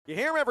You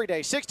hear him every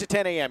day, 6 to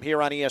 10 a.m.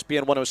 here on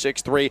ESPN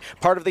 106.3,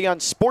 part of the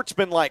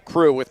Unsportsmanlike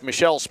crew with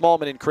Michelle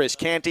Smallman and Chris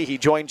Canty. He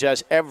joins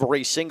us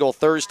every single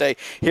Thursday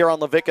here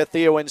on LaVicka,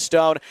 Theo, and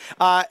Stone.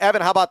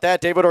 Evan, how about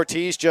that? David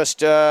Ortiz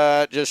just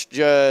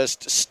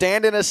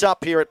standing us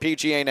up here at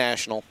PGA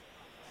National.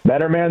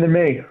 Better man than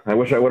me. I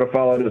wish I would have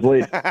followed his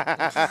lead.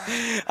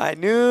 I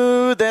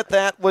knew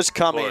that was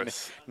coming.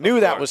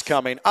 Knew that was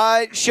coming.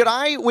 Should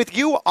I, with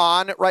you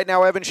on right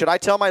now, Evan, should I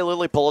tell my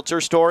Lily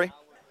Pulitzer story?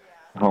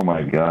 Oh,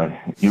 my God.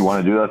 You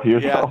want to do that to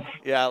yourself?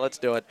 Yeah, let's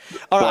do it.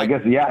 All right. I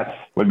guess yes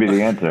would be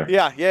the answer.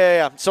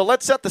 Yeah. So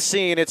let's set the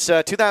scene. It's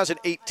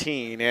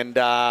 2018, and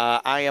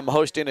I am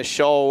hosting a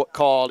show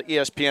called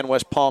ESPN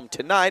West Palm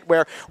Tonight,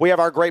 where we have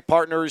our great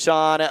partners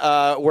on.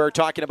 We're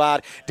talking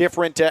about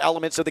different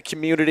elements of the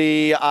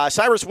community.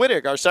 Cyrus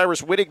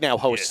Wittig now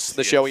hosts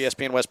the show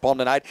ESPN West Palm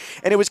Tonight,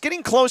 and it was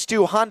getting close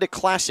to Honda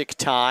Classic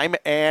time,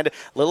 and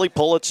Lily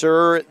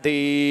Pulitzer,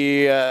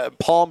 the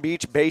Palm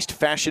Beach-based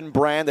fashion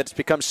brand that's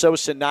become so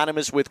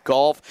synonymous with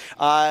golf,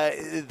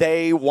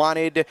 they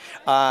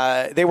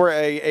were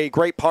a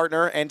great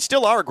partner and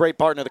still are a great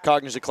partner of the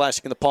Cognizant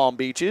Classic in the Palm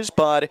Beaches,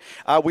 but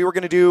we were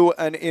going to do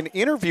an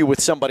interview with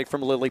somebody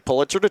from Lily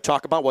Pulitzer to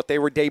talk about what they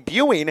were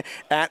debuting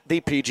at the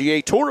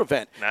PGA Tour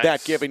event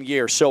that given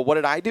year. So what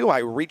did I do? I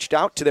reached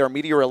out to their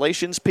media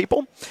relations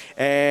people,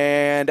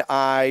 and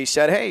I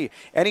said, hey,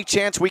 any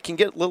chance we can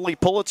get Lily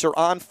Pulitzer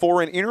on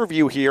for an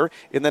interview here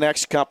in the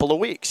next couple of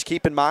weeks?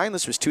 Keep in mind,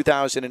 this was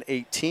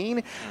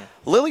 2018.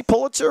 Lily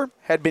Pulitzer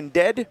had been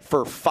dead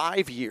for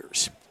 5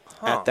 years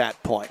at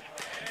that point.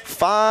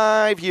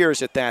 5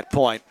 years at that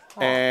point.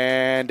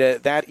 And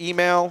that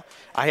email,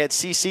 I had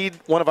CC'd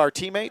one of our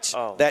teammates.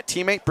 That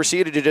teammate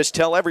proceeded to just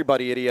tell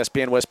everybody at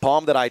ESPN West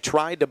Palm that I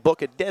tried to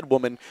book a dead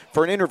woman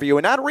for an interview.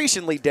 And not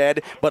recently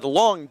dead, but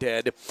long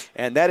dead.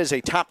 And that is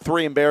a top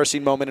 3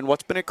 embarrassing moment in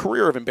what's been a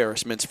career of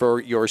embarrassments for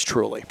yours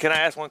truly. Can I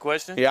ask one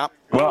question? Yeah.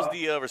 What was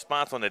the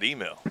response on that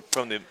email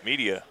from the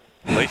media?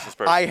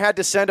 I had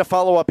to send a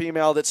follow-up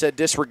email that said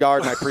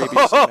disregard my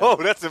previous email. Oh,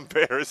 that's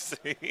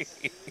embarrassing.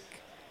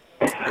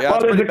 Well,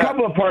 there's a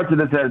couple of parts of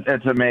this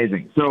that's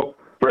amazing. So,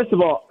 first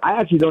of all, I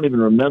actually don't even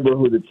remember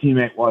who the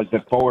teammate was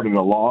that forwarded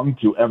along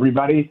to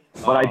everybody,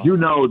 but I do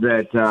know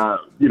that,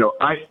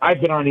 I've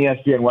been on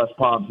ESPN West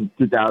Palm since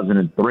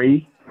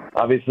 2003.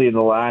 Obviously, in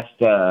the last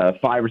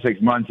 5 or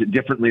 6 months,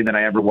 differently than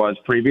I ever was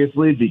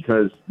previously,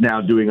 because now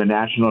doing a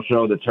national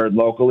show that's heard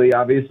locally,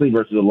 obviously,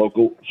 versus a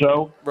local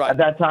show at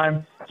that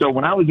time. So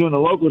when I was doing the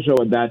local show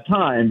at that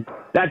time,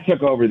 that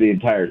took over the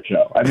entire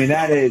show. I mean,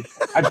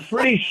 I'm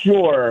pretty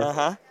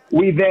sure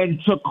we then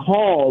took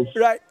calls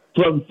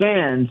from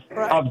fans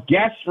of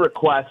guest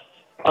requests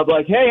of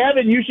like, hey,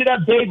 Evan, you should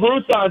have Babe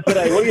Ruth on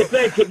today. What do you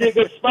think? Could be a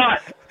good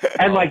spot.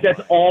 And,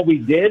 that's all we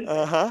did.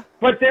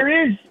 But there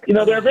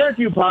are very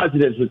few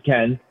positives with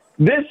Ken.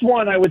 This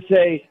one, I would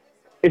say,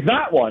 is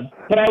not one,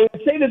 but I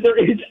would say that there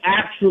is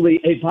actually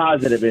a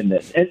positive in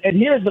this. And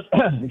here's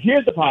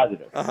the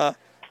positive.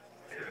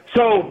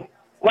 So,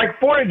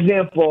 for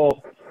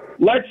example,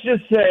 let's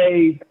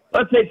say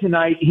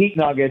tonight, Heat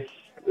Nuggets,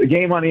 the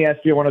game on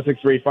ESPN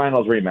 106.3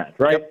 Finals rematch,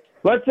 right? Yep.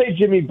 Let's say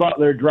Jimmy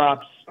Butler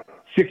drops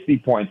 60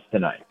 points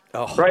tonight,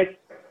 right?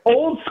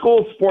 Old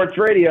school sports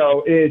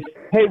radio is,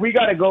 hey, we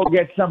got to go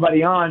get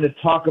somebody on to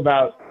talk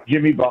about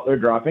Jimmy Butler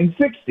dropping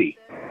 60.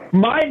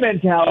 My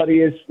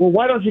mentality is, well,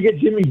 why don't you get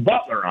Jimmy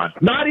Butler on?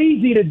 Not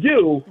easy to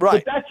do,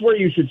 but that's where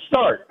you should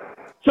start.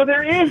 So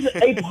there is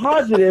a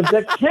positive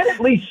that Ken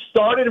at least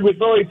started with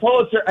Lily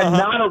Pulitzer and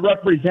not a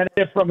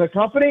representative from the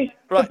company.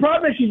 The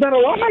problem is she's not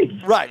alive.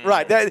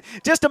 Right.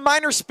 Just a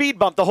minor speed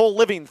bump, the whole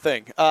living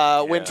thing,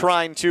 when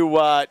trying to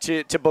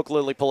book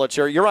Lily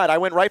Pulitzer. You're right. I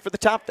went right for the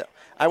top, though.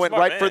 I went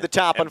right for the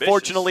top. Ambitious.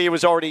 Unfortunately, it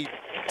was already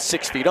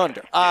 6 feet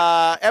under.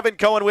 Evan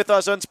Cohen with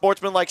us,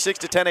 Unsportsmanlike, 6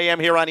 to 10 a.m.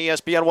 here on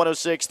ESPN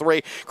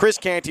 106.3. Chris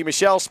Canty,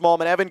 Michelle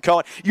Smallman, Evan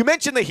Cohen. You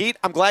mentioned the Heat.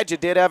 I'm glad you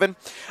did, Evan.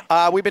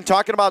 We've been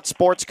talking about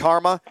sports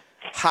karma.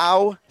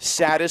 How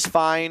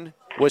satisfying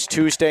was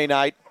Tuesday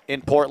night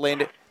in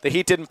Portland? The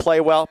Heat didn't play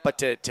well, but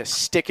to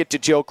stick it to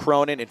Joe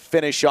Cronin and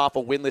finish off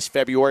a winless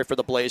February for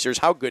the Blazers,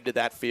 how good did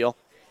that feel?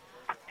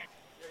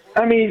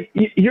 I mean,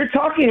 you're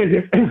talking as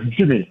if,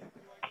 excuse me,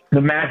 the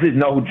masses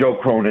know who Joe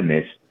Cronin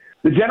is.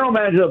 The general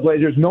manager of the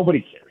Blazers, nobody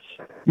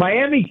cares.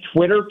 Miami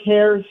Twitter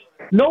cares.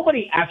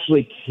 Nobody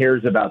actually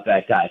cares about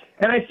that guy.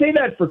 And I say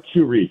that for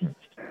 2 reasons.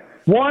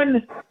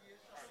 One,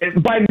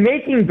 by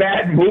making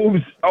bad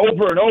moves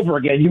over and over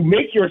again, you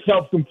make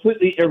yourself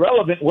completely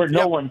irrelevant where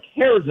no one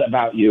cares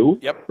about you,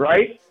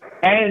 right?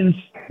 And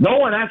no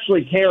one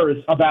actually cares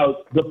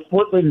about the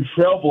Portland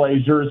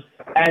Trailblazers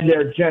and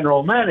their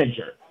general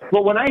manager.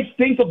 But when I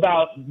think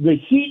about the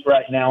Heat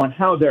right now and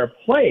how they're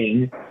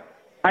playing,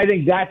 I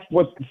think that's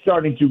what's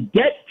starting to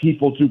get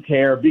people to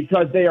care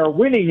because they are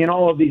winning in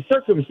all of these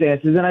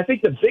circumstances. And I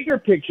think the bigger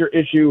picture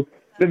issue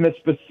than the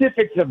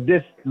specifics of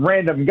this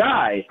random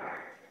guy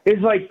is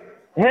like,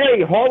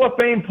 hey, Hall of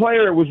Fame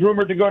player was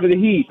rumored to go to the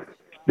Heat.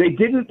 They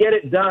didn't get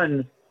it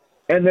done,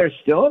 and they're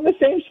still in the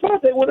same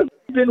spot they would have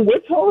been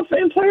with Hall of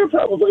Fame player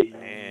probably.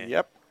 Man.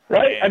 Yep.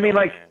 Right? I mean,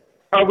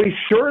 Are we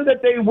sure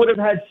that they would have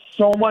had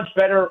so much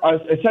better,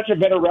 such a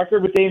better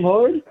record with Dame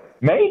Lillard?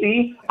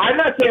 Maybe. I'm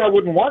not saying I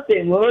wouldn't want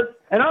Dame Lillard,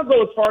 and I'll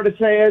go as far to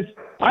say as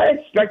I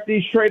expect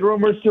these trade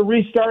rumors to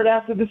restart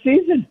after the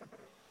season.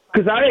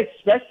 Because I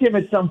expect him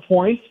at some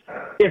point,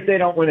 if they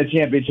don't win a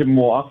championship in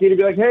Milwaukee, to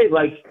be like, hey,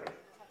 like,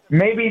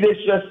 maybe this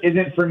just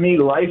isn't for me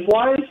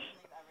life-wise.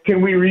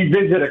 Can we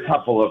revisit a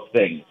couple of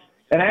things?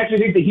 And I actually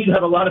think that he'd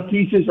have a lot of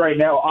pieces right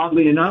now,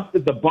 oddly enough,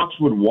 that the Bucks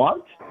would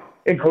want,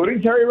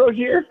 including Terry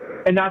Rozier.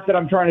 And not that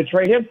I'm trying to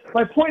trade him.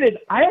 My point is,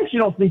 I actually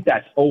don't think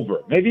that's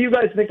over. Maybe you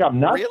guys think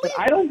I'm nuts, Really? but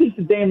I don't think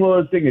the Dame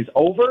Lillard thing is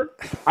over.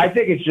 I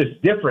think it's just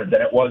different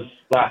than it was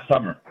last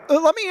summer.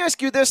 Let me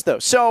ask you this, though.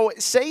 So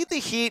say the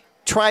Heat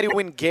try to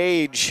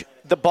engage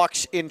the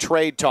Bucks in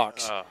trade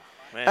talks. Oh,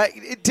 man.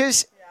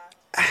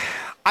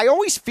 I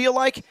always feel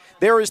like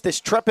there is this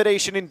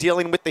trepidation in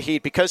dealing with the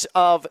Heat because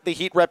of the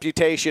Heat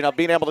reputation of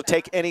being able to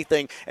take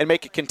anything and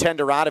make a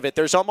contender out of it.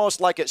 There's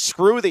almost like a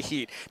screw the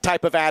Heat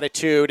type of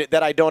attitude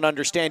that I don't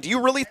understand. Do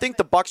you really think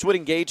the Bucks would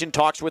engage in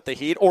talks with the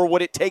Heat, or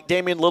would it take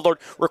Damian Lillard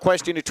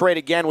requesting to trade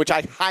again, which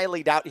I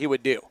highly doubt he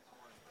would do?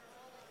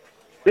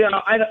 Yeah,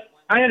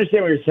 I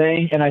understand what you're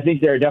saying, and I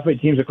think there are definitely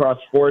teams across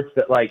sports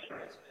that, like,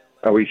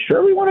 are we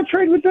sure we want to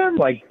trade with them?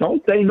 Like,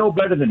 don't they know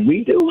better than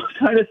we do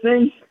kind of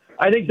thing?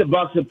 I think the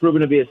Bucks have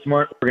proven to be a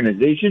smart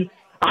organization.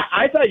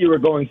 I thought you were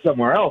going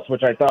somewhere else,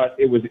 which I thought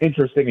it was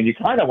interesting, and you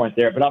kind of went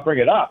there, but I'll bring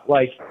it up.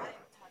 Like,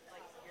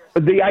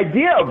 the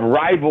idea of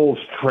rivals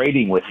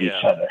trading with each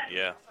other.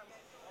 Yeah.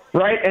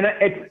 Right? And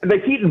the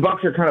Heat and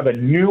Bucks are kind of a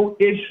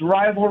new-ish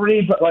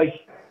rivalry, but, like,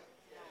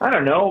 I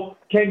don't know.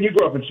 Ken, you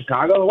grew up in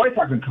Chicago. The White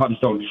Sox and Cubs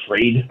don't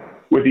trade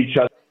with each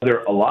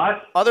other a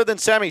lot. Other than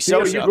Sammy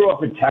Sosa. You grew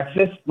up in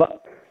Texas.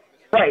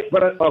 Right,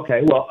 but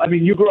okay, well, I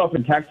mean, you grew up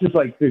in Texas,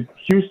 like the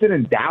Houston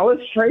and Dallas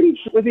trade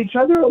with each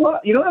other a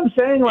lot. You know what I'm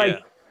saying? Like,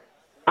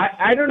 yeah.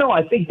 I don't know.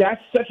 I think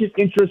that's such an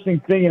interesting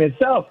thing in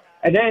itself.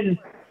 And then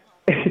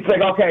it's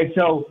like, okay,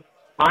 so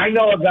I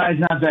know a guy's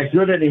not that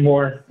good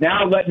anymore.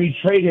 Now let me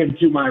trade him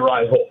to my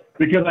rival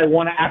because I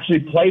want to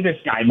actually play this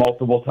guy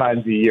multiple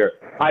times a year,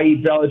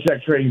 i.e.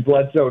 Belichick trading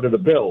Bledsoe to the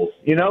Bills.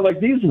 You know, like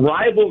these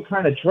rival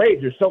kind of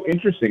trades are so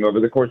interesting over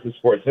the course of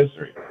sports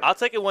history. I'll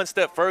take it one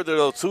step further,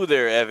 though, too,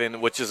 there,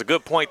 Evan, which is a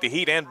good point. The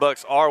Heat and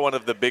Bucks are one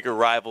of the bigger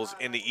rivals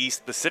in the East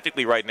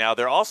specifically right now.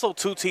 There are also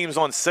two teams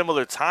on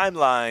similar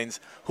timelines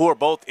who are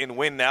both in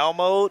win-now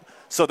mode.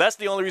 So that's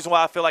the only reason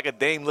why I feel like a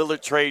Dame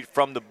Lillard trade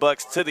from the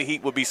Bucks to the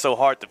Heat would be so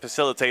hard to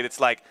facilitate. It's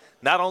like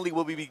not only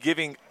will we be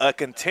giving a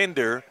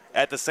contender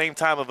at the same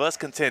time of us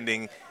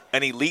contending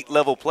an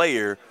elite-level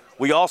player,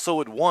 we also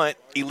would want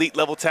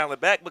elite-level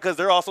talent back because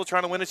they're also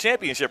trying to win a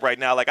championship right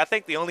now. Like, I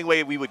think the only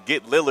way we would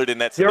get Lillard in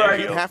that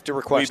scenario You'd have to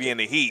request would be in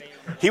the Heat.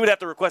 He would have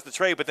to request a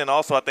trade, but then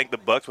also I think the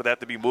Bucks would have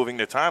to be moving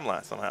their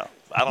timeline somehow.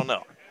 I don't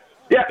know.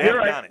 Yeah, you're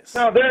right.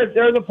 No,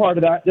 there's a part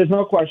of that. There's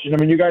no question. I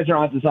mean, you guys are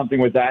onto something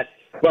with that.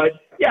 But,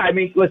 yeah, I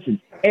mean, listen,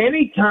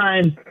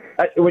 anytime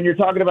when you're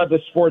talking about the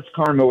sports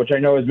karma, which I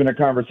know has been a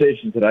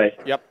conversation today,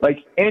 like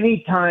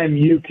anytime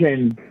you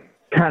can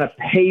kind of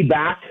pay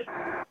back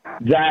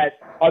that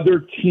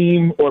other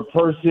team or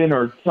person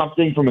or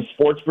something from a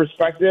sports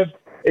perspective,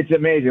 it's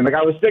amazing. Like,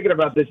 I was thinking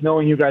about this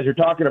knowing you guys are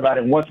talking about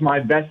it, and what's my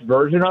best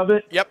version of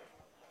it? Yep.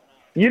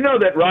 You know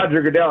that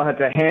Roger Goodell had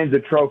to hand the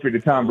trophy to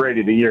Tom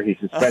Brady the year he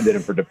suspended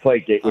him for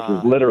Deflategate, which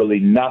was literally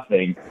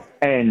nothing.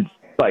 And,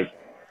 like,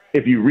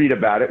 if you read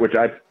about it, which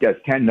I guess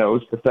Ken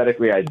knows,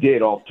 pathetically I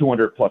did, all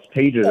 200-plus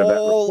pages of that report.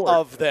 All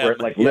of them. Where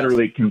it, like,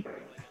 literally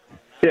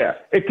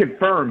it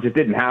confirms it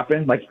didn't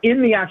happen. Like,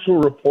 in the actual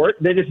report,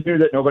 they just knew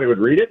that nobody would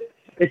read it.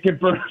 It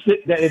confirms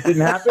that it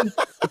didn't happen.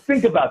 But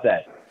think about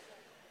that.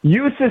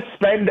 You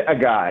suspend a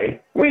guy.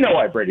 We know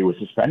why Brady was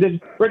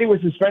suspended. Brady was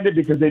suspended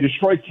because they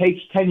destroyed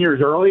tapes 10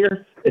 years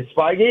earlier at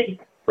Spygate,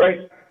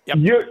 right? Yep.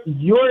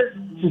 You're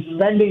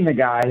suspending the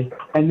guy,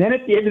 and then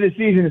at the end of the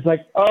season, it's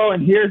like, oh,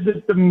 and here's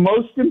the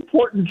most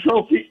important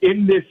trophy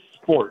in this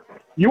sport.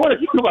 You want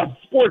to talk about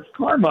sports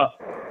karma?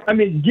 I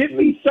mean, give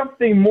me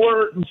something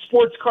more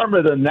sports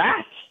karma than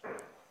that.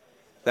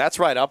 That's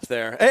right up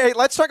there. Hey,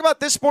 let's talk about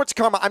this sports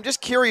karma. I'm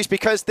just curious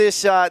because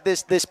this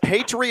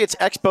Patriots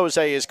expose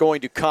is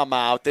going to come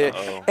out,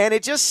 and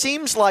it just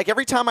seems like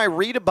every time I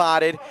read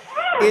about it,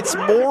 it's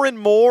more and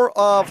more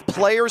of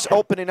players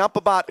opening up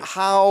about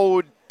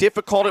how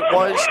difficult it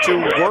was to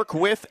work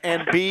with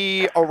and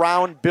be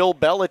around Bill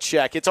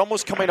Belichick. It's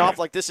almost coming off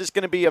like this is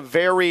going to be a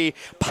very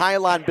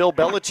pile-on Bill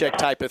Belichick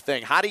type of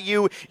thing.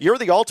 You're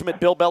the ultimate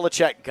Bill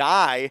Belichick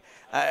guy.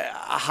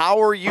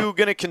 How are you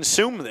going to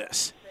consume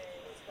this?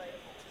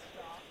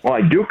 Well,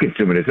 I do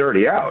consume it. It's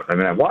already out. I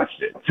mean, I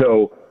watched it.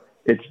 So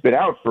it's been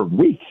out for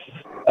weeks.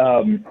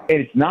 And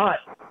it's not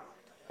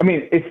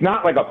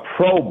like a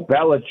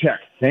pro-Belichick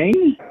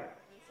thing.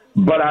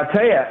 But I'll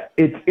tell you,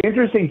 it's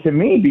interesting to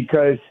me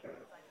because,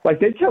 like,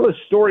 they tell a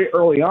story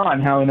early on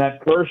how in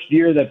that first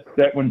year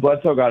that when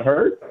Bledsoe got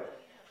hurt,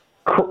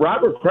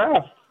 Robert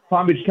Kraft,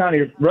 Palm Beach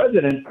County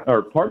resident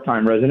or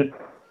part-time resident,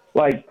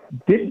 like,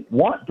 didn't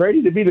want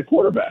Brady to be the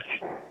quarterback.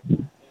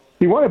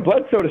 he wanted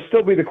Bledsoe to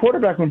still be the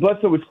quarterback when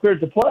Bledsoe was cleared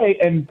to play,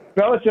 and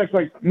Belichick's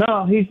like,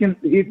 no,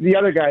 the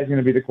other guy's going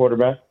to be the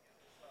quarterback.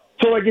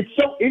 So, like, it's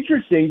so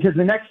interesting because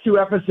the next 2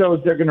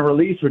 episodes they're going to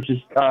release, which is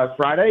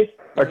Friday,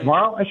 or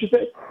tomorrow, I should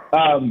say,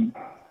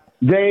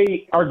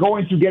 they are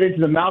going to get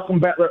into the Malcolm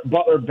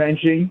Butler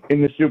benching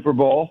in the Super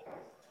Bowl,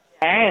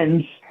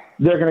 and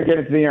they're going to get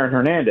into the Aaron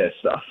Hernandez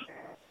stuff.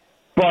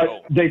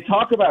 But they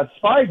talk about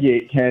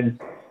Spygate, Ken,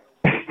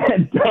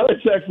 and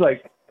Belichick's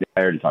like, yeah,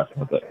 I already talked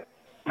about that.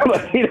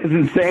 But he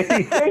doesn't say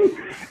anything.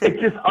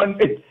 It's just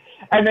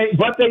I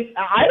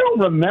don't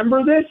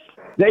remember this.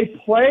 They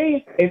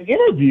play an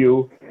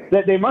interview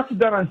that they must have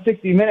done on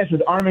 60 Minutes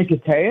with Armin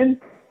Katayan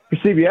for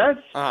CBS,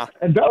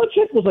 and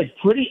Belichick was like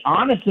pretty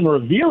honest and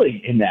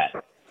revealing in that.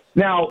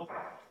 Now,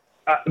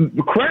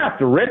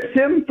 Kraft rips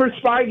him for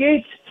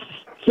Spygate,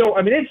 so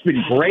I mean it's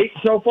been great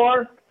so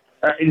far.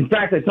 In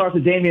fact, I talked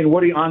to Damian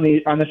Woody on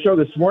the show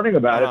this morning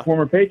about it,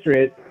 former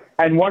Patriot,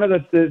 and one of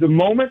the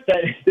moment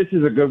that this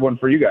is a good one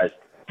for you guys.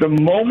 The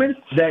moment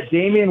that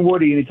Damian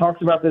Woody, and he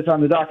talks about this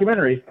on the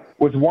documentary,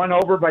 was won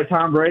over by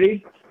Tom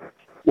Brady,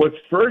 was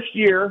first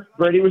year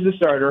Brady was the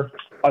starter.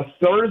 A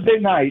Thursday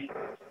night,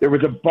 there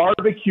was a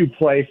barbecue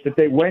place that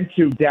they went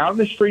to down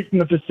the street from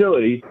the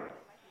facility.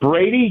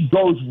 Brady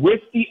goes with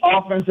the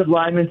offensive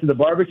lineman to the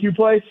barbecue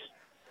place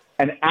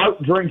and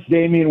outdrinks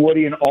Damian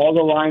Woody and all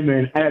the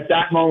linemen. And at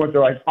that moment,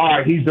 they're like, all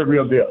right, he's the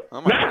real deal.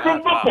 Not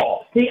from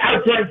football. He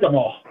outdrank them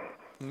all.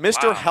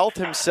 Mr. Health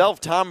himself,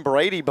 Tom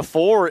Brady,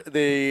 before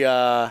the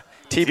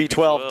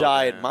TB12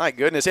 died. Man. My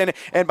goodness. And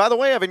by the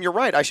way, Evan, you're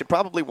right. I should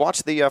probably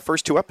watch the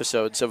first 2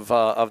 episodes of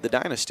the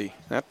Dynasty.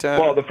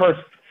 Well, the first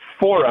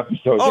 4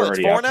 episodes are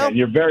already 4 out. now?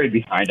 You're very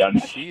behind on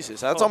that.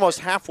 Jesus, that's almost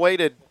halfway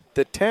to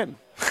 10.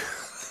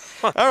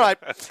 All right.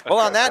 Well,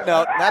 on that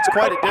note, that's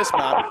quite a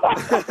dismount.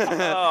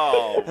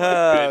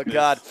 Oh,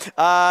 God.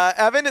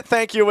 Evan,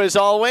 thank you as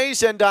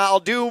always, and I'll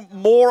do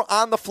more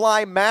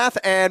on-the-fly math,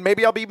 and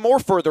maybe I'll be more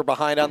further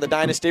behind on the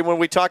Dynasty when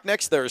we talk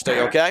next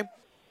Thursday, okay?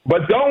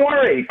 But don't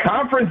worry,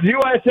 Conference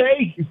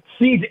USA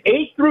seeds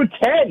 8 through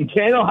 10.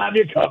 Ken will have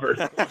you covered.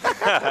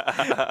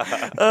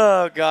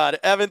 Oh, God.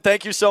 Evan,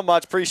 thank you so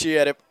much.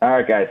 Appreciate it. All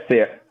right, guys. See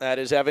ya. That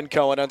is Evan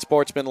Cohen,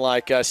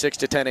 Unsportsmanlike, 6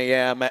 to 10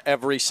 a.m.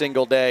 every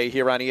single day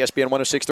here on ESPN 106.3.